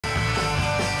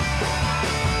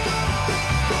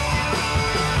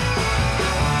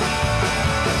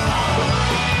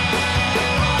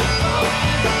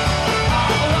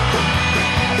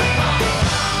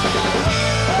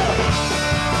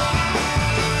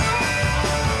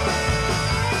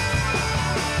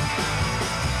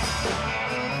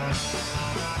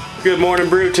Good morning,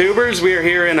 brew tubers. We are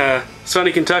here in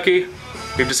sunny Kentucky.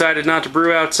 We've decided not to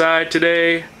brew outside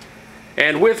today.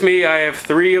 And with me, I have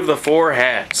 3 of the 4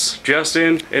 hats,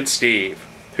 Justin and Steve,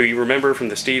 who you remember from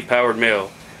the Steve-powered mill.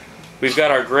 We've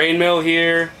got our grain mill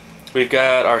here, we've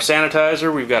got our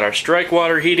sanitizer, we've got our strike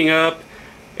water heating up,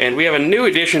 and we have a new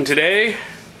addition today.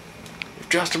 If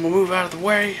Justin will move out of the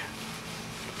way.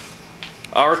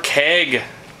 Our keg.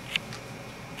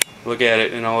 Look at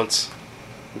it in all its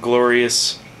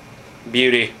glorious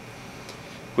beauty.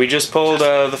 We just pulled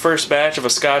the first batch of a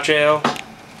Scotch ale.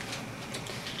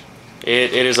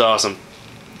 It is awesome.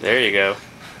 There you go.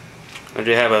 Why don't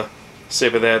you have a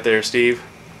sip of that there, Steve?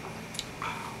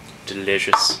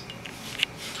 Delicious.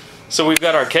 So we've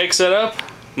got our keg set up.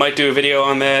 Might do a video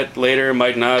on that later,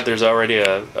 might not. There's already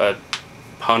a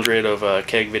 100 of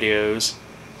keg videos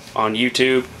on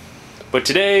YouTube. But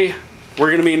today, we're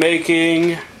going to be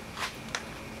making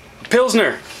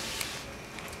Pilsner.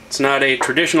 It's not a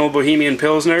traditional Bohemian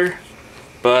Pilsner,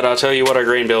 but I'll tell you what our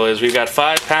grain bill is. We've got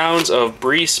 5 pounds of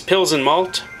Briess Pilsen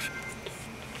malt.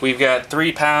 We've got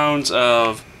 3 pounds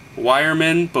of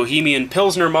Weyermann Bohemian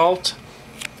Pilsner malt.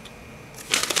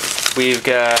 We've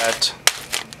got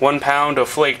 1 pound of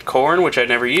flaked corn, which I'd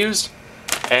never used.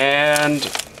 And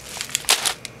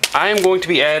I am going to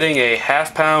be adding a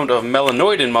 ½ pound of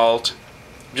melanoidin malt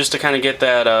just to kind of get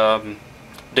that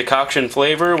decoction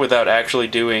flavor without actually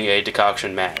doing a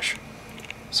decoction mash.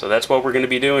 So that's what we're going to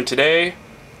be doing today,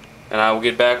 and I will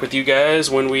get back with you guys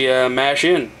when we mash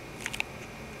in.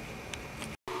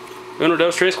 Uno,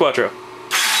 dos, tres, cuatro.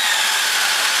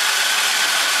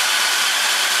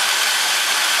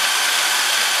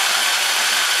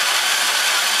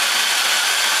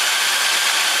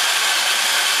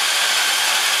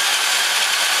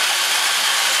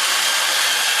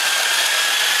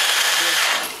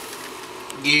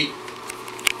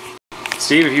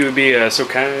 Steve, if you would be so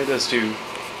kind as to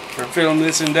film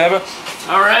this endeavor.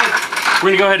 Alright,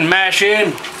 we're going to go ahead and mash in.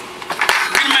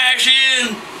 Mash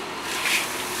in!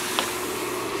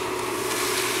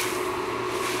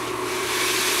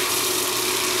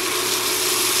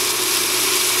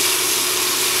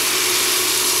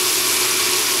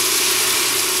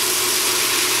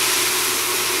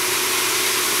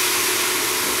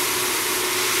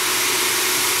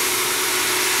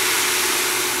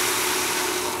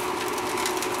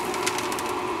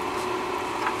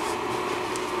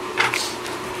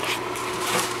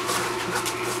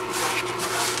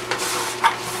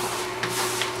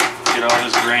 Get all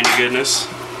this grainy goodness.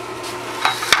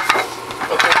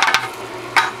 Okay.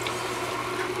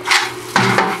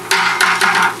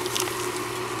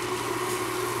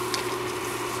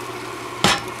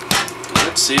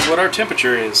 Let's see what our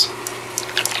temperature is.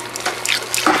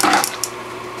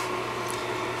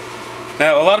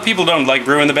 Now, a lot of people don't like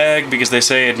brew in the bag because they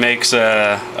say it makes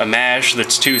a mash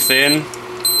that's too thin.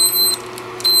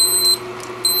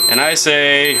 And I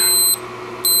say,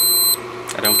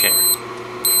 I don't care.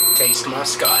 Taste my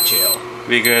Scotch ale.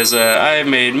 Because I have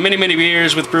made many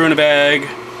beers with brew in a bag,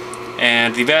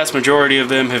 and the vast majority of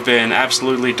them have been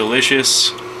absolutely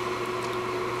delicious.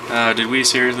 Did we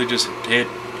seriously just hit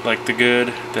like the good?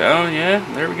 Oh yeah,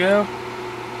 there we go.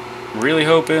 I'm really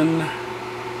hoping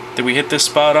that we hit this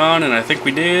spot on, and I think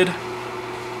we did.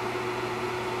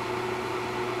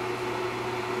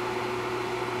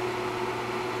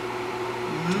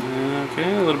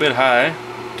 Okay, a little bit high.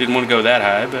 Didn't want to go that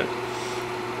high, but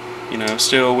you know,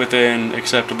 still within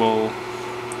acceptable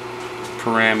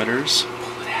parameters.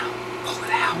 Pull it out. Pull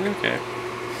it out. Okay.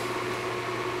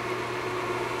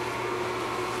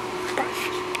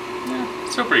 Yeah,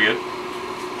 still pretty good.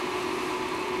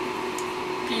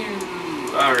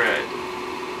 Alright.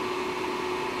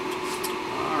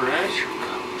 Alright.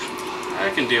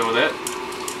 I can deal with it.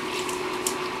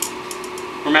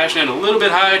 We're mashing it a little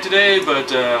bit high today,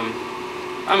 but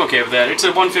I'm okay with that. It's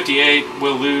at 158.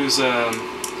 We'll lose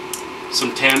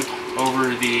some temp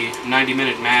over the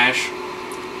 90-minute mash,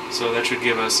 so that should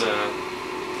give us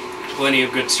plenty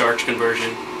of good starch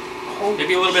conversion.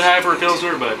 Maybe a little bit high for a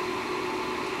Pilsner, but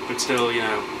still, you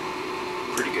know,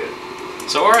 pretty good.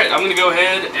 So alright, I'm going to go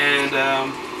ahead and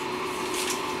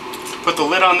put the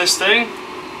lid on this thing.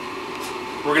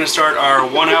 We're going to start our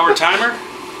 1-hour timer,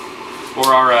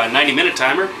 or our 90-minute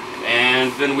timer,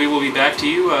 and then we will be back to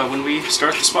you when we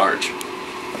start the sparge.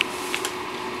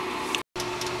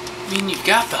 I mean, you've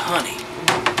got the honey.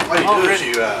 All you do is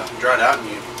you dry it out and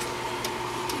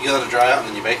you let it dry out and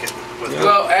then you bake it.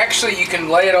 Well, actually, you can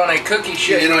lay it on a cookie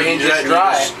sheet and just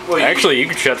dry it. Well, actually, you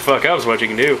can shut the fuck up is what you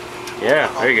can do.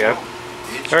 Yeah, there you go.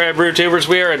 Alright, brew tubers,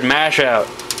 we are at mash out.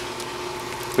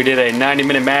 We did a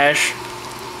 90-minute mash.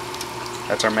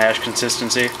 That's our mash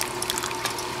consistency.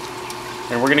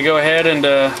 And we're going to go ahead and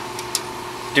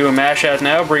do a mash out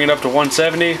now, bring it up to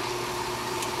 170,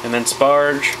 and then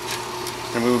sparge,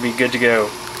 and we will be good to go.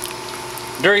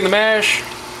 During the mash,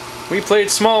 we played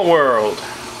Small World,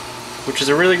 which is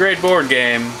a really great board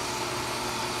game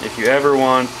if you ever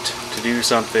want to do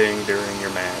something during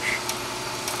your mash.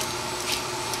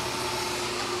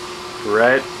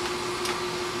 Right?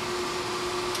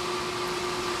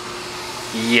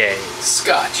 Yay.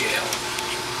 Scotch ale.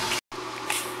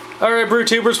 Alright, brew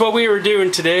tubers, what we are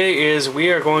doing today is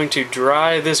we are going to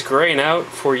dry this grain out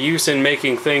for use in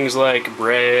making things like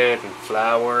bread and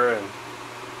flour and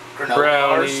Granola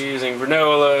brownies and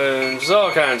granola and just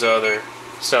all kinds of other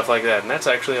stuff like that. And that's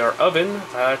actually our oven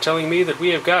telling me that we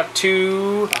have got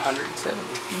to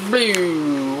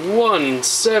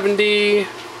 170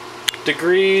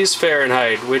 degrees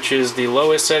Fahrenheit, which is the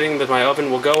lowest setting that my oven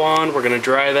will go on. We're going to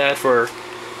dry that for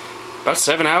about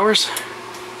 7 hours.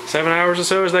 7 hours or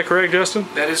so, is that correct, Justin?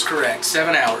 That is correct,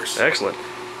 7 hours. Excellent.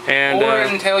 And or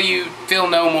until you feel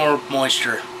no more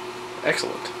moisture.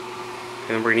 Excellent.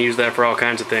 And we're going to use that for all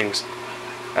kinds of things.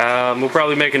 We'll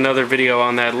probably make another video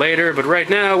on that later, but right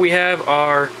now we have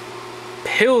our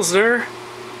Pilsner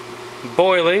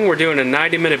boiling. We're doing a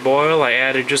 90-minute boil. I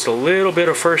added just a little bit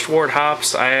of first wort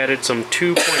hops. I added some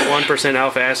 2.1%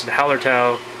 alpha acid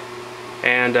Hallertau,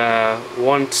 and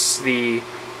once the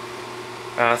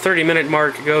 30-minute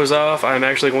mark goes off, I'm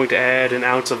actually going to add an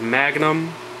ounce of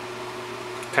Magnum.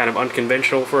 Kind of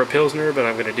unconventional for a Pilsner, but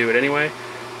I'm going to do it anyway.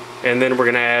 And then we're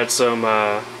going to add some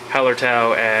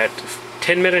Hallertau at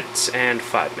 10 minutes and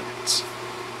 5 minutes.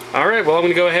 Alright, well I'm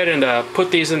going to go ahead and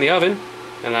put these in the oven,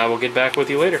 and I will get back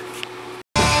with you later.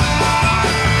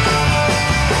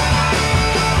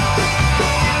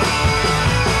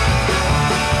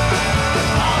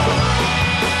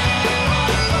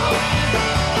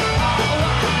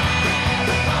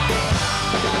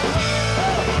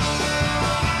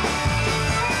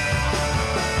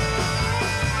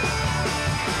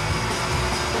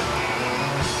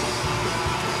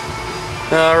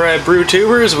 Alright, brew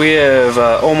tubers, we have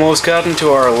almost gotten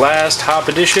to our last hop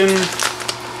addition.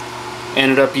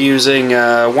 Ended up using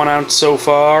 1 ounce so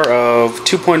far of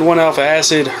 2.1 alpha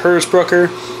acid Hersbrucker.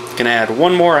 Can add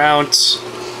 1 more ounce.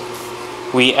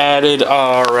 We added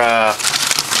our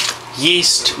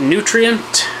yeast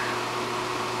nutrient.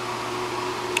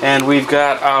 And we've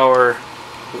got our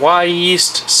Y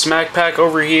yeast smack pack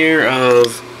over here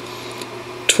of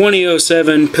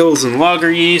 2007 Pilsen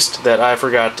lager yeast that I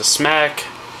forgot to smack.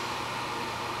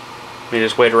 Let me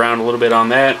just wait around a little bit on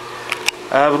that.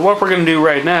 But what we're going to do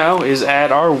right now is add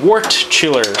our wort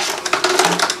chiller.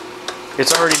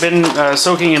 It's already been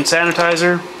soaking in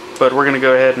sanitizer, but we're going to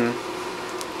go ahead and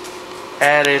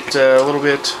add it a little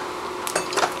bit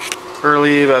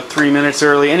early, about 3 minutes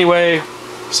early anyway,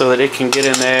 so that it can get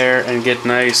in there and get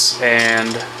nice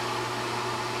and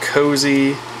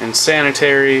cozy and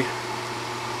sanitary.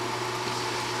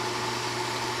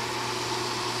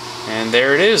 And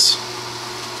there it is.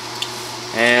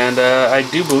 And I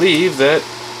do believe that,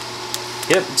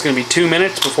 yep, it's going to be 2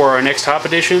 minutes before our next hop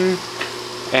addition.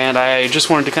 And I just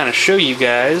wanted to kind of show you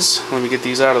guys, let me get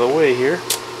these out of the way here.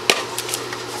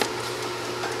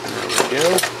 There we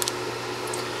go.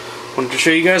 Wanted to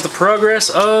show you guys the progress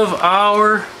of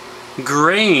our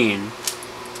grain.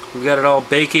 We've got it all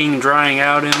baking, drying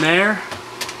out in there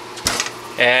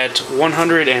at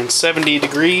 170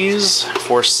 degrees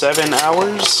for 7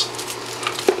 hours.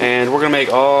 And we're going to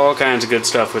make all kinds of good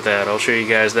stuff with that. I'll show you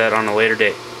guys that on a later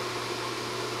date.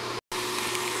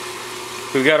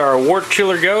 We've got our wort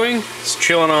chiller going. It's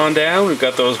chilling on down. We've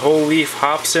got those whole leaf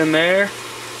hops in there.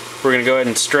 We're going to go ahead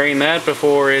and strain that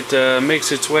before it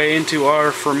makes its way into our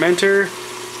fermenter.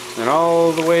 And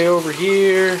all the way over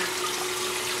here,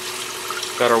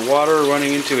 got our water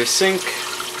running into a sink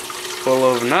full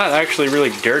of not actually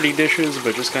really dirty dishes,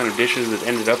 but just kind of dishes that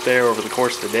ended up there over the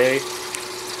course of the day.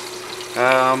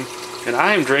 And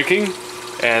I am drinking,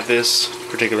 at this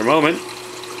particular moment,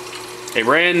 a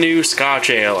brand new Scotch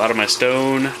ale out of my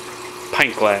stone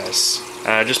pint glass.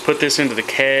 I just put this into the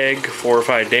keg 4 or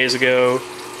 5 days ago,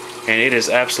 and it is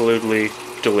absolutely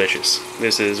delicious.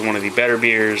 This is one of the better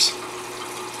beers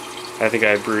I think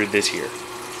I've brewed this year.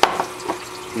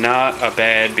 Not a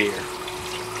bad beer.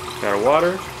 Got our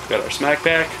water, got our smack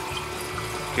pack,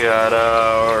 got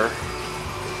our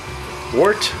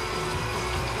wort,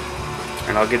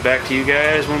 and I'll get back to you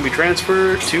guys when we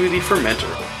transfer to the fermenter.